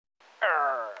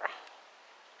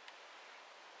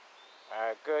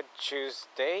Good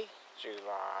Tuesday,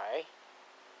 July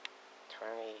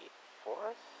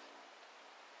 24th.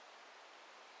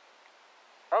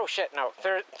 Oh shit, no,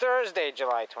 Thursday,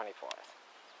 July 24th.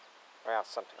 Well,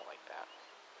 something like that.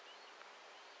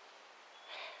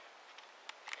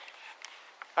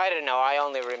 I don't know, I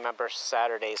only remember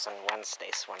Saturdays and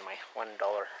Wednesdays when my $1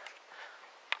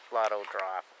 lotto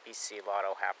draw, BC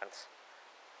Lotto happens.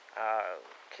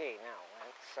 Okay, now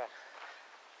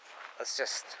let's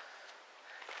just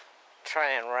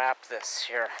try and wrap this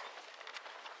here.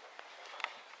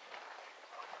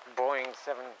 Boeing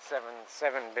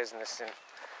 777 business in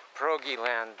Pierogi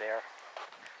land there.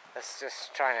 Let's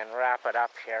just try and wrap it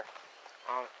up here.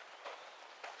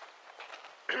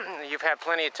 You've had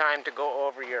plenty of time to go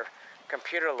over your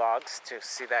computer logs to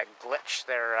see that glitch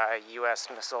there, U.S.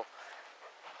 missile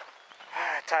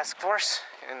task force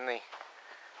in the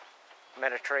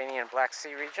Mediterranean Black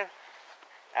Sea region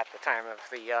at the time of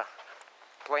the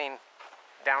plane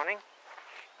downing.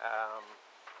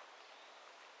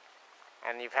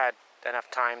 And you've had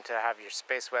enough time to have your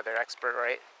space weather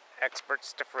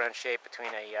experts differentiate between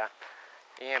a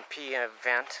EMP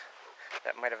event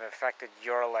that might have affected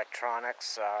your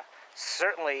electronics,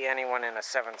 certainly anyone in a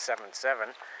 777,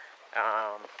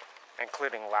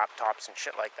 including laptops and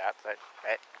shit like that.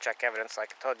 Check evidence,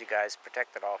 like I told you guys,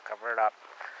 protect it all, cover it up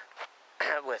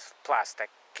with plastic,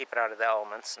 keep it out of the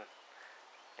elements, and,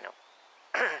 you know,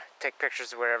 take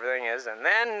pictures of where everything is, and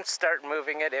then start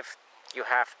moving it if you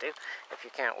have to, if you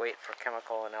can't wait for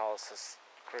chemical analysis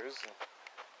crews.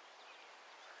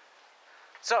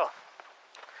 So,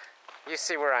 you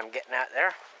see where I'm getting at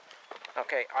there.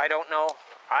 Okay, I don't know.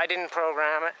 I didn't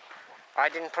program it. I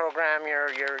didn't program your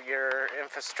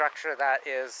infrastructure. That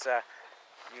is,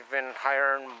 you've been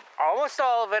hiring almost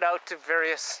all of it out to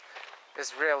various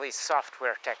Israeli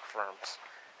software tech firms,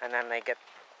 and then they get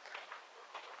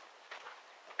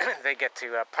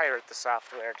to pirate the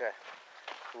software to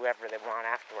whoever they want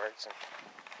afterwards. And,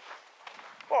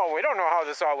 well, we don't know how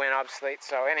this all went obsolete,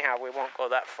 so anyhow, we won't go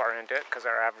that far into it because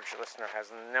our average listener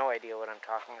has no idea what I'm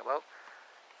talking about.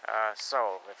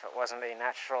 So, if it wasn't a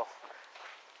natural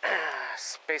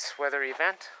space weather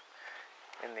event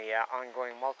in the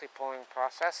ongoing multipoling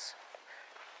process,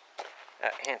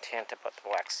 hint, hint about the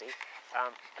Black Sea,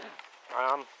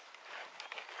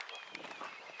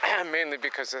 mainly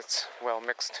because it's, well,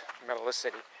 mixed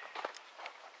metallicity.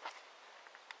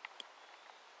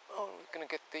 Oh, we're gonna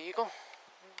get the eagle?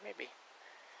 Maybe.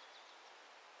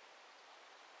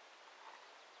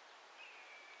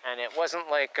 And it wasn't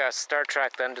like Star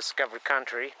Trek The Undiscovered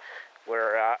Country,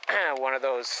 where one of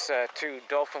those two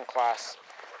Dolphin-class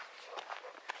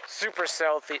super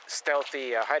stealthy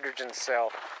hydrogen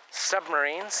cell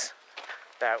submarines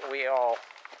that we all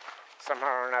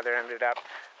somehow or another ended up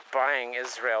buying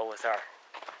Israel with our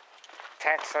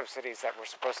tax subsidies that were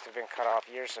supposed to have been cut off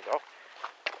years ago.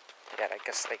 Yet I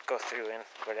guess they go through in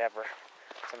whatever,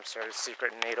 some sort of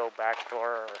secret NATO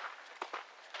backdoor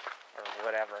or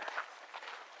whatever.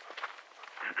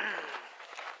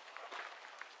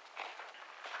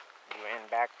 UN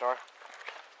backdoor.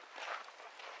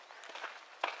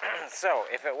 So,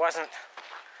 if it wasn't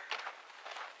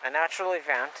a natural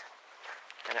event,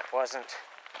 and it wasn't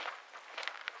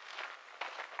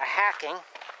a hacking,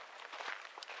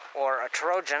 or a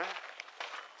Trojan,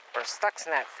 or a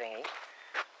Stuxnet thingy,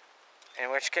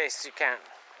 in which case you can't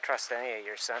trust any of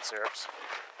your sensors.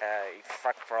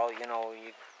 Fuck, for all you know,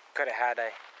 you could have had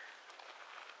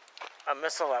a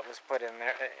missile that was put in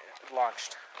there,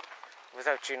 launched,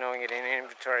 without you knowing it in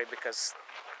inventory because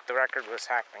the record was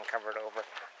hacked and covered over.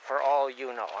 For all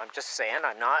you know, I'm just saying.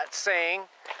 I'm not saying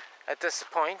at this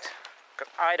point,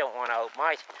 because I don't want out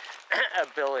my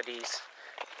abilities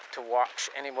to watch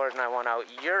any more than I want out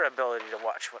your ability to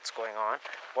watch what's going on,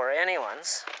 or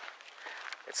anyone's.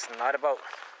 It's not about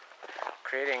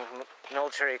creating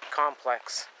military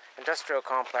complex, industrial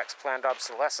complex, planned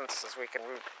obsolescence as we can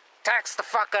tax the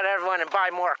fuck out of everyone and buy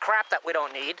more crap that we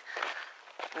don't need.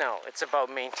 No, it's about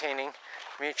maintaining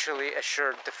mutually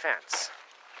assured defense.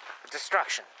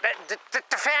 Destruction.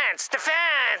 Defense!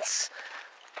 Defense!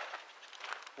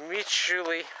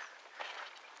 Mutually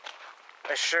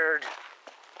assured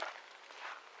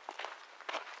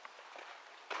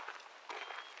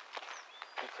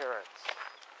deterrence.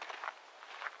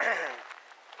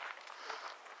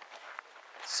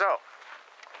 So,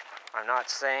 I'm not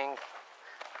saying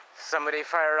somebody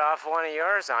fired off one of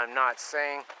yours. I'm not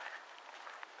saying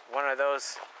one of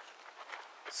those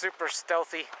super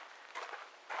stealthy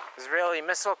Israeli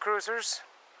missile cruisers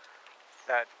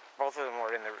that both of them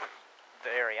were in the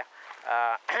area.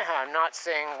 I'm not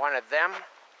saying one of them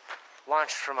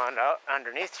launched from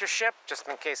underneath your ship, just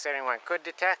in case anyone could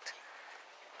detect.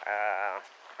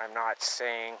 I'm not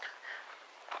saying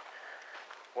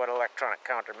what electronic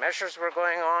countermeasures were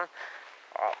going on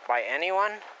by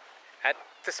anyone at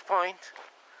this point.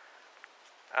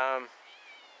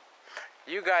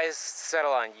 You guys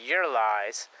settle on your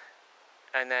lies,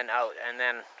 and then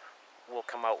we'll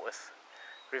come out with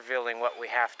revealing what we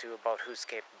have to about whose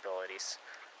capabilities.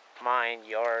 Mine,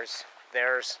 yours,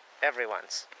 theirs,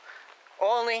 everyone's.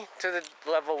 Only to the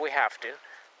level we have to.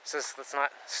 Says let's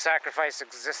not sacrifice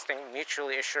existing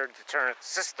mutually assured deterrent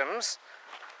systems.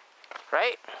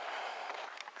 Right?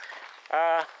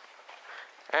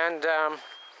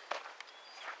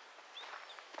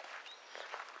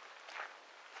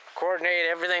 Coordinate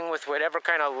everything with whatever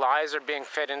kind of lies are being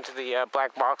fed into the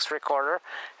black box recorder.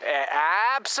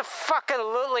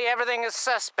 Abso-fucking-lutely everything is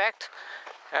suspect,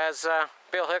 as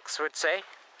Bill Hicks would say.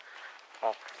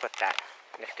 I'll put that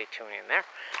nifty tune in there.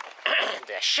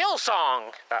 The shill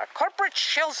song, the corporate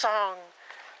shill song.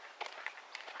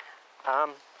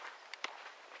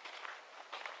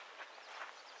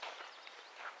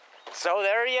 So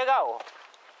there you go.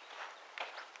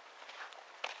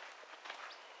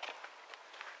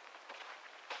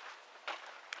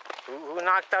 Who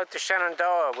knocked out the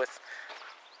Shenandoah with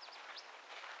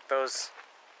those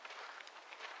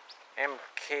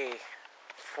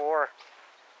MK4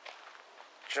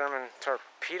 German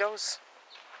torpedoes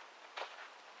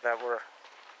that were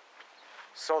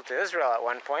sold to Israel at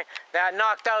one point? That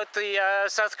knocked out the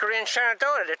South Korean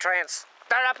Shenandoah to try and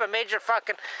start up a major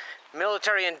fucking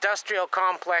military-industrial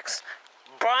complex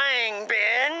buying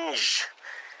binge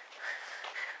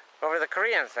over the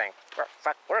Korean thing.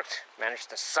 Fuck, worked. Managed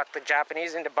to suck the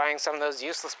Japanese into buying some of those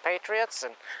useless Patriots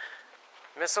and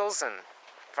missiles and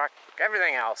fuck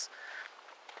everything else.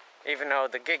 Even though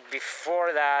the gig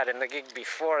before that and the gig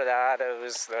before that, it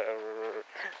was the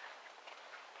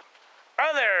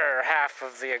other half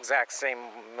of the exact same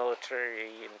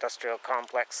military-industrial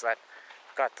complex that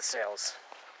got the sales.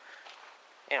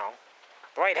 You know,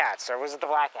 the white hats, or was it the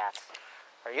black hats?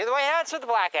 Are you the white hats or the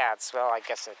black hats? Well, I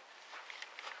guess it...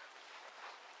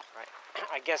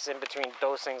 I guess in between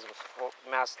dosings with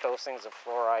mass dosings of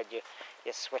fluoride, you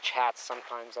switch hats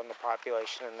sometimes on the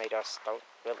population, and they just don't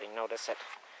really notice it.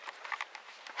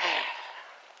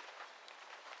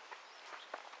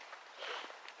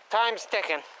 Time's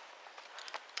ticking.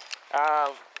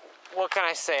 What can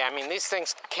I say? I mean, these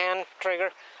things can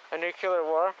trigger a nuclear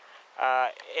war.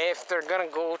 If they're gonna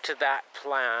go to that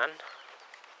plan,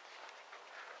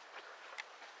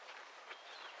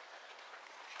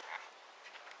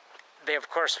 they of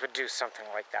course would do something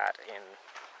like that in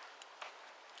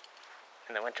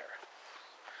the winter.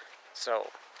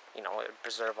 So, you know, it would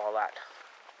preserve all that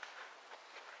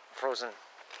frozen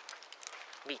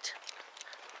meat,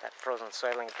 that frozen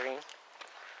Soylent Green,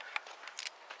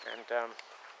 and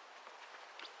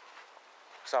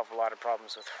solve a lot of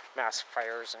problems with mass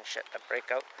fires and shit that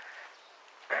break out,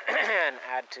 and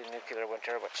add to nuclear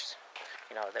winter, which,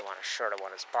 you know, they want as short a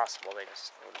one as possible. They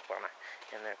just want to,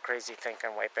 in their crazy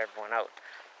thinking, wipe everyone out,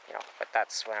 you know. But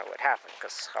that's when it would happen,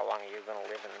 because how long are you going to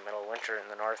live in the middle of winter in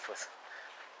the north with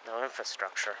no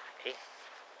infrastructure, eh?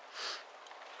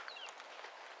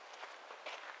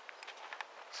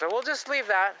 So we'll just leave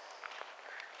that.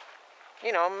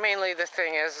 You know, mainly the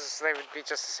thing is they would be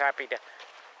just as happy to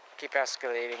keep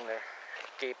escalating their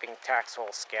gaping tax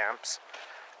hole scams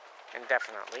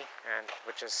indefinitely, and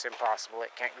which is impossible.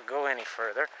 It can't go any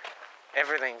further.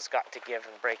 Everything's got to give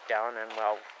and break down, and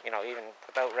well, you know, even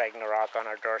without RAGNARöK on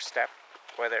our doorstep,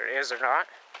 whether it is or not,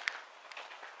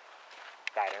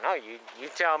 I don't know. You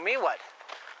tell me what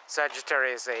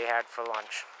Sagittarius they had for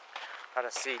lunch out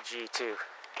of CG2.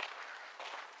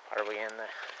 Are we in the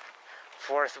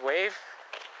fourth wave?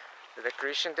 The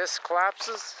accretion disk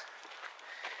collapses?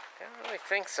 I don't really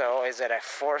think so. Is it a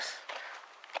fourth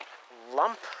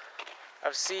lump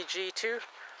of CG2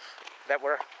 that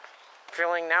we're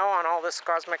feeling now on all this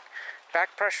cosmic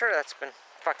back pressure that's been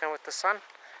fucking with the sun?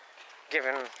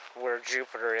 Given where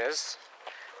Jupiter is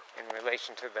in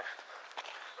relation to the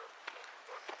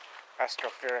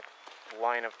astrophyric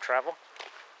line of travel,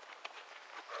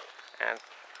 and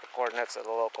the coordinates of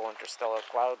the local interstellar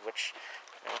cloud, which,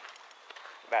 you know,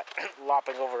 that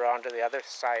lopping over onto the other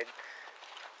side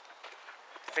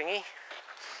thingy,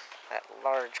 that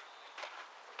large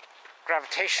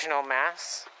gravitational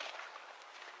mass.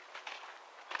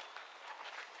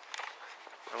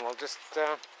 And we'll just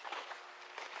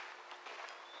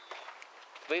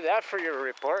leave that for your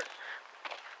report.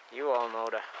 You all know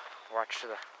to watch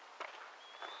the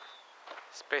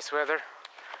space weather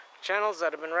channels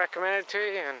that have been recommended to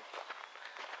you, and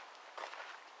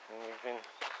And you've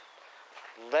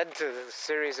been led to the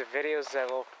series of videos that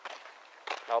will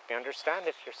help you understand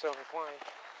if you're so inclined.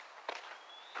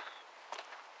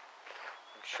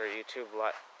 I'm sure YouTube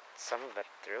let some of it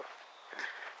through.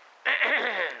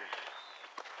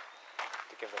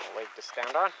 To give them a leg to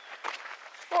stand on.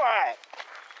 Alright.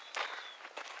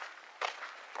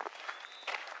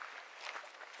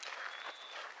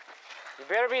 You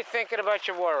better be thinking about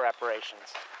your war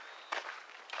reparations.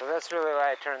 So that's really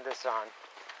why I turned this on.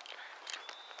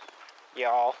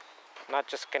 Y'all. Not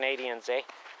just Canadians, eh?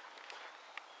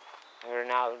 We're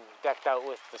now decked out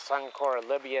with the Suncor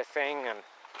Libya thing and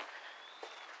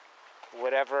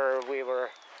whatever we were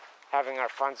having our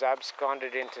funds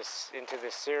absconded into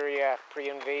the Syria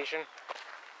pre-invasion.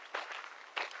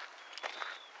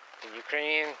 The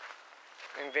Ukrainian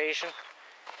invasion,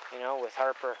 you know, with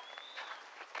Harper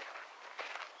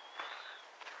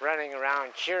running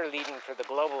around cheerleading for the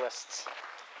globalists.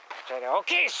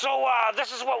 Okay, so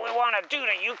this is what we want to do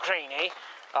to Ukraine, eh?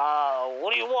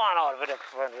 What do you want out of it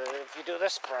if you do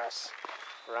this for us?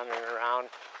 Running around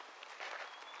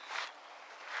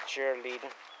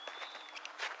cheerleading.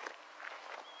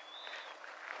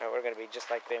 Now we're going to be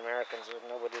just like the Americans with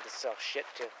nobody to sell shit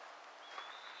to.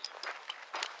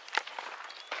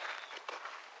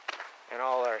 And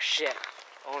all our shit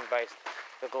owned by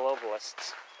the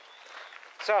globalists.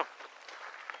 So,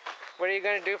 what are you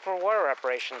going to do for war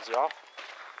reparations, y'all?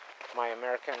 My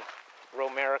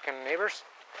Romerican neighbors?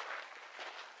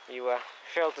 You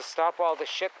failed to stop all the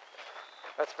shit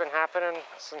that's been happening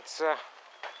since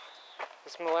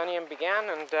this millennium began,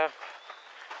 and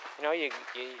you know, you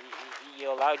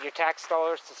allowed your tax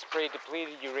dollars to spray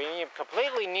depleted uranium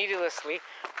completely needlessly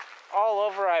all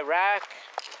over Iraq.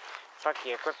 Fuck,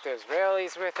 you equipped the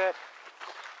Israelis with it.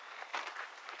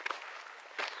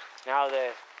 Now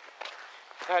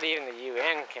not even the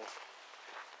UN can,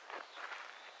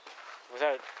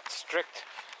 without strict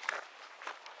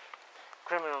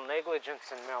criminal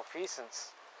negligence and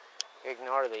malfeasance,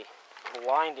 ignore the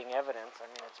blinding evidence. I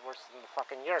mean, it's worse than the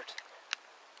fucking yurt.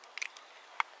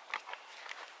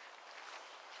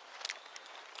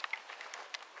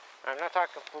 I'm not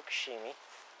talking Fukushima.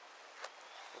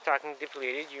 I'm talking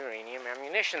depleted uranium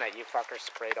ammunition that you fuckers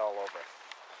sprayed all over.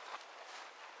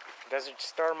 Desert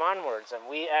Storm onwards, and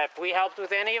if we helped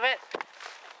with any of it,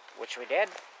 which we did,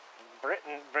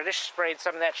 British sprayed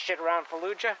some of that shit around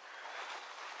Fallujah.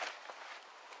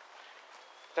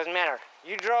 Doesn't matter.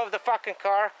 You drove the fucking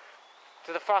car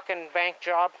to the fucking bank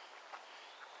job.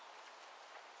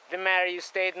 Didn't matter, you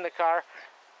stayed in the car.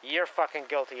 You're fucking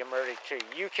guilty of murder too.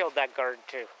 You killed that guard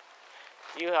too.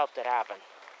 You helped it happen.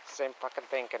 Same fucking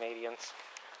thing, Canadians.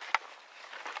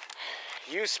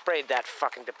 You sprayed that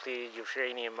fucking depleted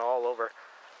uranium all over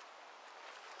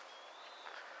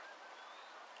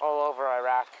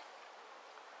Iraq.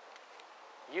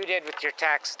 You did with your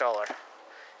tax dollar.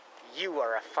 You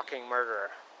are a fucking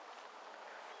murderer.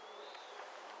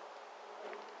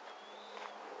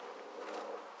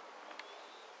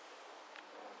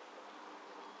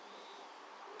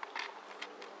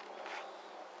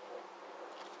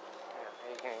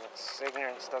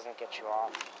 Ignorance doesn't get you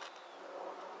off.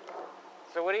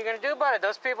 So what are you going to do about it?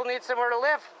 Those people need somewhere to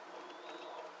live.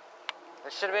 They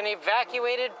should have been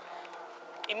evacuated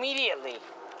immediately,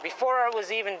 before it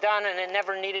was even done, and it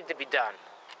never needed to be done.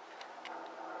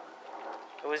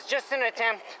 It was just an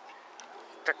attempt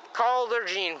to cull their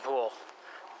gene pool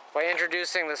by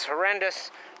introducing this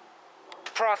horrendous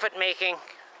profit-making,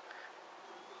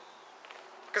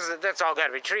 because that's all got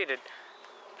to be treated,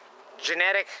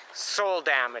 genetic soul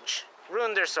damage.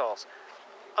 Ruined their souls.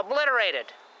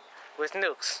 Obliterated with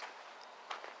nukes.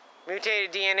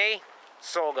 Mutated DNA,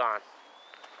 soul gone.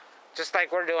 Just like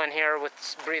we're doing here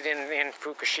with breathing in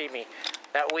Fukushima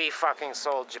that we fucking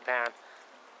sold Japan.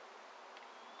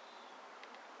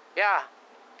 Yeah,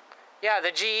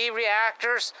 the GE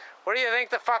reactors, where do you think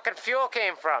the fucking fuel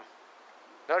came from?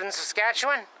 Northern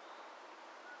Saskatchewan?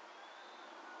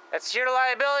 That's your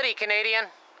liability, Canadian.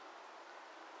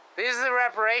 These are the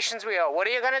reparations we owe. What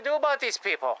are you going to do about these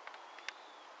people?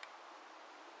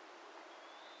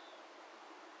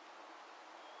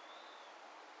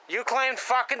 You claimed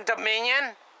fucking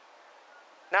dominion.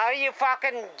 Now you fucked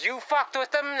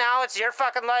with them. Now it's your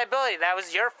fucking liability. That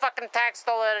was your fucking tax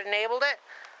dollar that enabled it.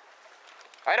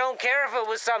 I don't care if it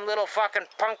was some little fucking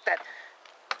punk that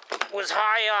was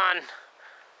high on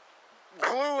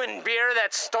glue and beer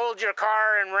that stole your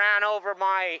car and ran over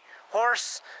my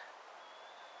horse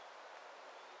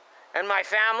and my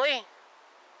family.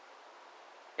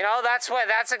 You know, that's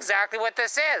exactly what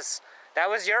this is. That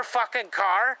was your fucking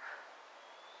car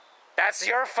That's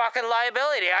your fucking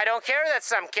liability. I don't care that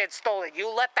some kid stole it. You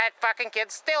let that fucking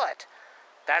kid steal it.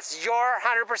 That's your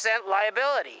 100%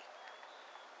 liability.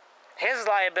 His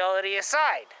liability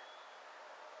aside.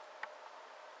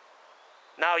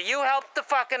 Now you help the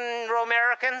fucking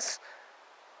Romericans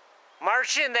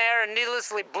march in there and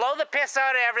needlessly blow the piss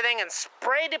out of everything and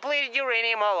spray depleted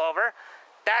uranium all over.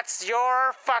 That's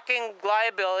your fucking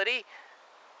liability.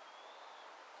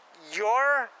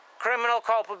 Your criminal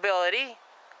culpability.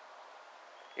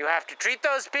 You have to treat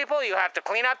those people. You have to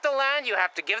clean up the land. You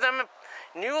have to give them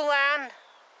new land.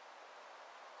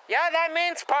 Yeah, that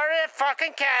means part of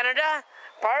fucking Canada,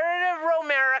 part of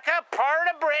Romerica, part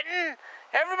of Britain,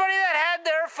 everybody that had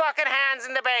their fucking hands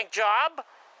in the bank job.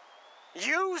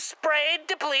 You sprayed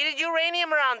depleted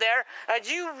uranium around there, and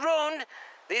you ruined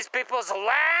these people's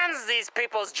lands, these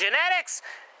people's genetics.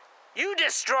 You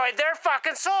destroyed their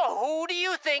fucking soul. Who do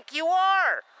you think you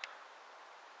are?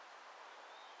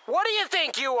 What do you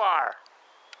think you are?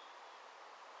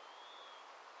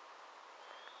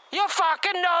 You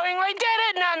fucking knowingly did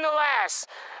it nonetheless.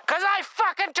 Because I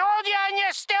fucking told you and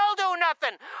you still do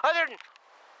nothing other than...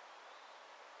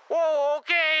 Whoa,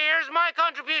 okay, here's my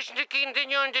contribution to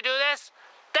continuing to do this.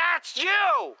 That's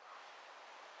you!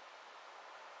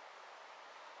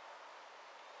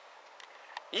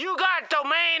 You got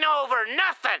domain over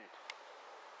nothing.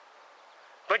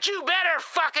 But you better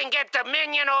fucking get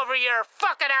dominion over your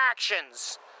fucking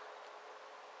actions.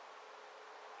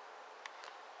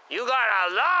 You got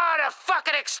a lot of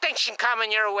fucking extinction coming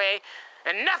your way,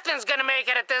 and nothing's gonna make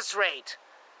it at this rate.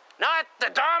 Not the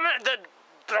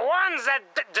ones that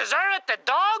deserve it, the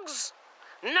dogs?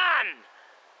 None.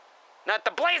 Not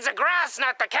the blades of grass,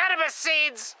 not the cannabis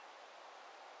seeds,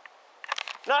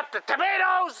 not the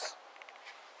tomatoes,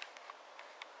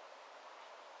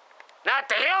 not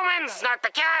the humans, not the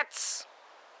cats,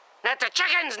 not the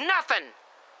chickens, nothing.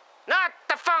 Not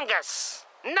the fungus,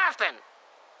 nothing.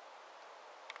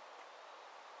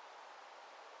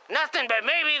 Nothing but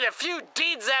maybe the few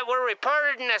deeds that were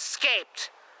reported and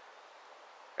escaped.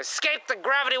 Escaped the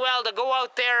gravity well to go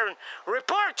out there and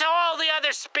report to all the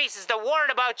other species to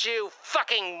warn about you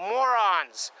fucking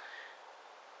morons.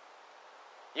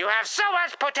 You have so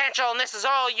much potential and this is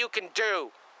all you can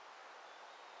do.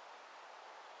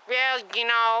 Well, you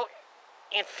know,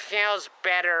 it feels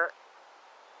better.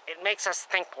 It makes us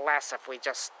think less if we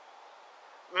just...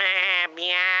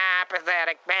 be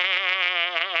apathetic.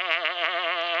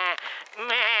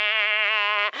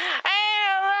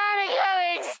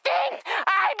 Extinct.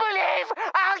 I believe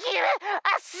I'll give it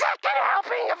a second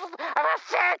helping of a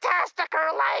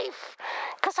fantasticer life.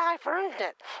 Because I've earned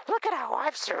it. Look at how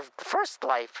I've served the first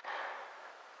life.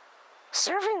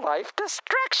 Serving life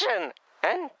destruction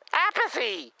and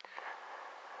apathy.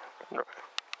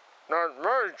 Not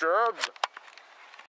my job.